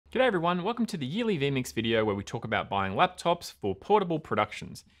G'day everyone, welcome to the yearly vMix video where we talk about buying laptops for portable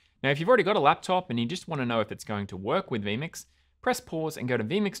productions. Now if you've already got a laptop and you just want to know if it's going to work with vMix, press pause and go to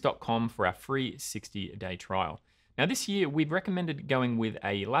vmix.com for our free 60-day trial. Now this year we've recommended going with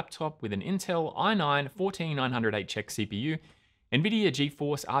a laptop with an Intel i9-14900HX CPU, NVIDIA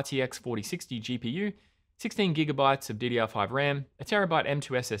GeForce RTX 4060 GPU, 16GB of DDR5 RAM, a TB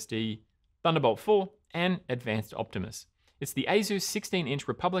M.2 SSD, Thunderbolt 4, and advanced Optimus. It's the ASUS 16-inch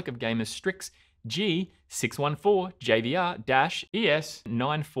Republic of Gamers Strix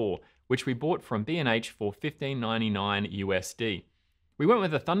G614JVR-ES94, which we bought from B&H for $15.99 USD. We went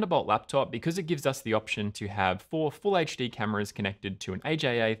with a Thunderbolt laptop because it gives us the option to have 4 full HD cameras connected to an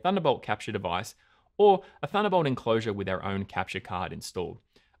AJA Thunderbolt capture device or a Thunderbolt enclosure with our own capture card installed.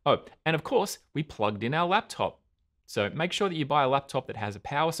 Oh, and of course, we plugged in our laptop. So make sure that you buy a laptop that has a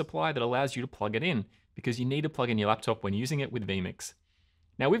power supply that allows you to plug it in, because you need to plug in your laptop when using it with vMix.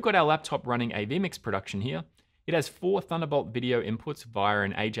 Now we've got our laptop running a vMix production here. It has 4 Thunderbolt video inputs via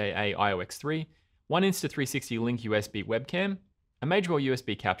an AJA IOX3, 1 Insta360 Link USB webcam, a major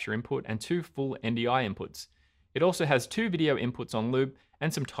USB capture input, and 2 full NDI inputs. It also has 2 video inputs on loop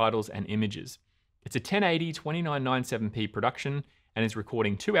and some titles and images. It's a 1080 2997p production and is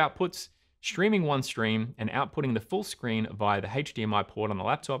recording 2 outputs, streaming 1 stream, and outputting the full screen via the HDMI port on the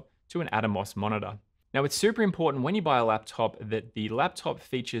laptop to an Optimus monitor. Now it's super important when you buy a laptop that the laptop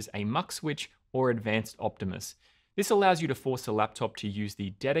features a mux switch or advanced Optimus. This allows you to force the laptop to use the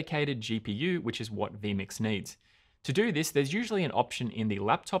dedicated GPU, which is what vMix needs. To do this, there's usually an option in the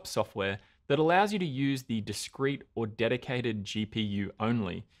laptop software that allows you to use the discrete or dedicated GPU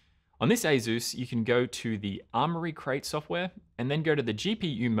only. On this ASUS, you can go to the Armory Crate software and then go to the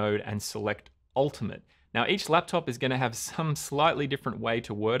GPU mode and select Ultimate. Now each laptop is going to have some slightly different way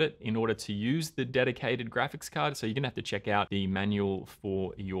to word it in order to use the dedicated graphics card, so you're going to have to check out the manual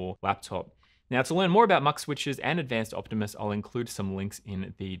for your laptop. Now to learn more about mux switches and advanced Optimus, I'll include some links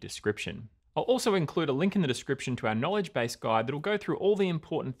in the description. I'll also include a link in the description to our knowledge base guide that will go through all the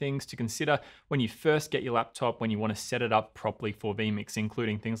important things to consider when you first get your laptop, when you want to set it up properly for vMix,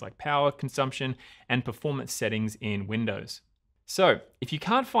 including things like power consumption and performance settings in Windows. So, if you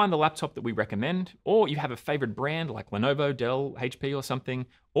can't find the laptop that we recommend, or you have a favorite brand like Lenovo, Dell, HP or something,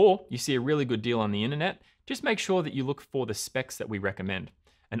 or you see a really good deal on the internet, just make sure that you look for the specs that we recommend.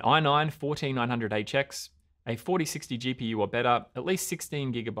 An i9-14900HX, a 4060 GPU or better, at least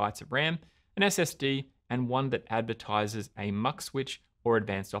 16GB of RAM, an SSD, and one that advertises a mux switch or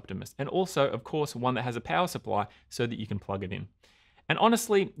advanced Optimus. And also, of course, one that has a power supply so that you can plug it in. And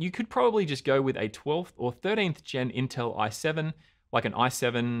honestly, you could probably just go with a 12th or 13th gen Intel i7, like an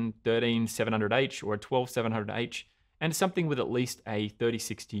i7-13700H or a 12700H, and something with at least a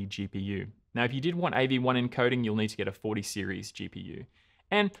 3060 GPU. Now, if you did want AV1 encoding, you'll need to get a 40 series GPU.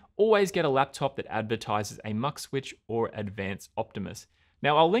 And always get a laptop that advertises a mux switch or advanced Optimus.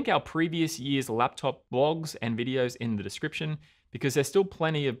 Now, I'll link our previous year's laptop blogs and videos in the description, because there's still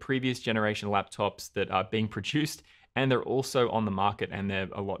plenty of previous generation laptops that are being produced, and they're also on the market and they're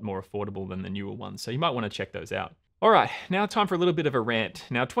a lot more affordable than the newer ones. So you might want to check those out. All right, now time for a little bit of a rant.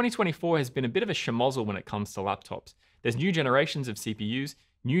 Now 2024 has been a bit of a schmozzle when it comes to laptops. There's new generations of CPUs,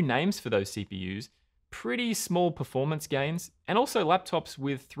 new names for those CPUs, pretty small performance gains, and also laptops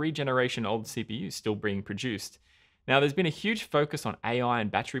with 3-generation-old CPUs still being produced. Now there's been a huge focus on AI and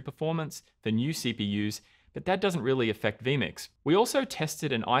battery performance for new CPUs, but that doesn't really affect vMix. We also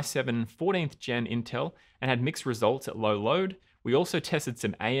tested an i7 14th gen Intel and had mixed results at low load. We also tested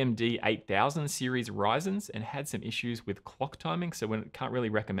some AMD 8000 series Ryzens and had some issues with clock timing, so we can't really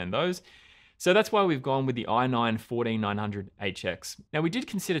recommend those. So that's why we've gone with the i9-14900HX. Now we did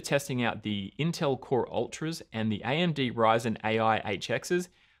consider testing out the Intel Core Ultras and the AMD Ryzen AI HXs,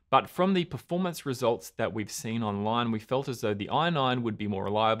 but from the performance results that we've seen online, we felt as though the i9 would be more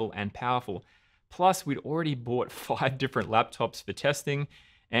reliable and powerful. Plus, we'd already bought 5 different laptops for testing,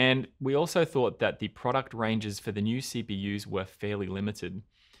 and we also thought that the product ranges for the new CPUs were fairly limited.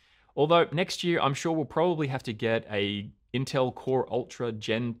 Although next year, I'm sure we'll probably have to get a Intel Core Ultra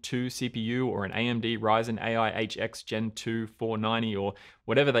Gen 2 CPU or an AMD Ryzen AI HX Gen 2 490 or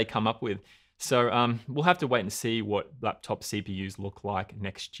whatever they come up with. So we'll have to wait and see what laptop CPUs look like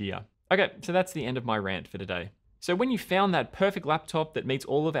next year. Okay, so that's the end of my rant for today. So when you found that perfect laptop that meets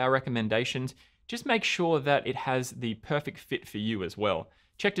all of our recommendations, just make sure that it has the perfect fit for you as well.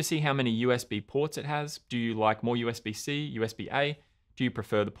 Check to see how many USB ports it has. Do you like more USB-C, USB-A? Do you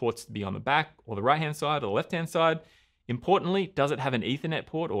prefer the ports to be on the back or the right-hand side or the left-hand side? Importantly, does it have an Ethernet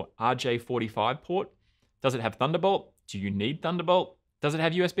port or RJ45 port? Does it have Thunderbolt? Do you need Thunderbolt? Does it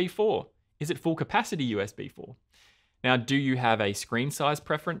have USB 4? Is it full capacity USB 4? Now, do you have a screen size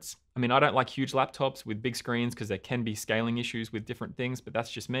preference? I mean, I don't like huge laptops with big screens because there can be scaling issues with different things, but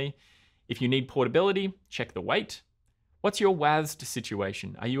that's just me. If you need portability, check the weight. What's your WASD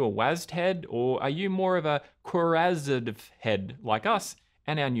situation? Are you a WASD head or are you more of a QRASD head like us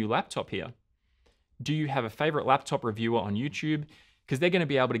and our new laptop here? Do you have a favorite laptop reviewer on YouTube? Because they're going to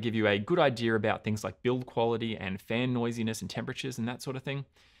be able to give you a good idea about things like build quality and fan noisiness and temperatures and that sort of thing.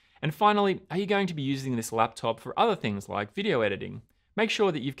 And finally, are you going to be using this laptop for other things like video editing? Make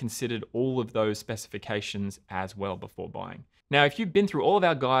sure that you've considered all of those specifications as well before buying. Now, if you've been through all of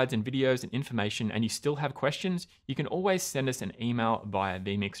our guides and videos and information and you still have questions, you can always send us an email via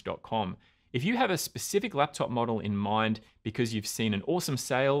vmix.com. If you have a specific laptop model in mind because you've seen an awesome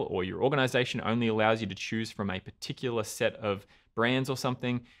sale or your organization only allows you to choose from a particular set of brands or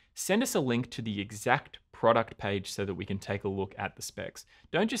something, send us a link to the exact product page so that we can take a look at the specs.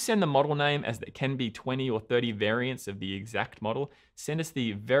 Don't just send the model name, as there can be 20 or 30 variants of the exact model. Send us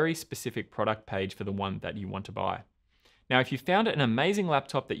the very specific product page for the one that you want to buy. Now, if you found it an amazing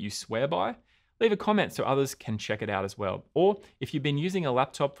laptop that you swear by, leave a comment so others can check it out as well. Or if you've been using a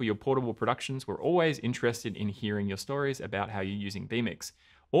laptop for your portable productions, we're always interested in hearing your stories about how you're using vMix.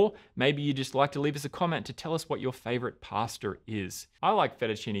 Or maybe you just like to leave us a comment to tell us what your favorite pasta is. I like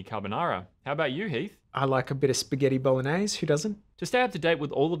fettuccine carbonara. How about you, Heath? I like a bit of spaghetti bolognese, who doesn't? To stay up to date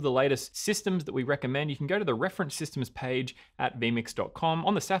with all of the latest systems that we recommend, you can go to the reference systems page at vmix.com.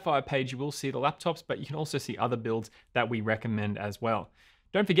 On the Sapphire page, you will see the laptops, but you can also see other builds that we recommend as well.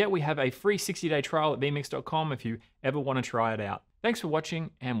 Don't forget, we have a free 60-day trial at vmix.com if you ever want to try it out. Thanks for watching,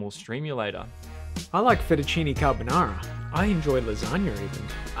 and we'll stream you later. I like fettuccine carbonara. I enjoy lasagna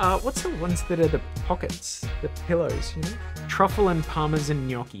even. What's the ones that are the pockets? The pillows, you know? Truffle and parmesan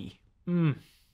gnocchi. Mmm.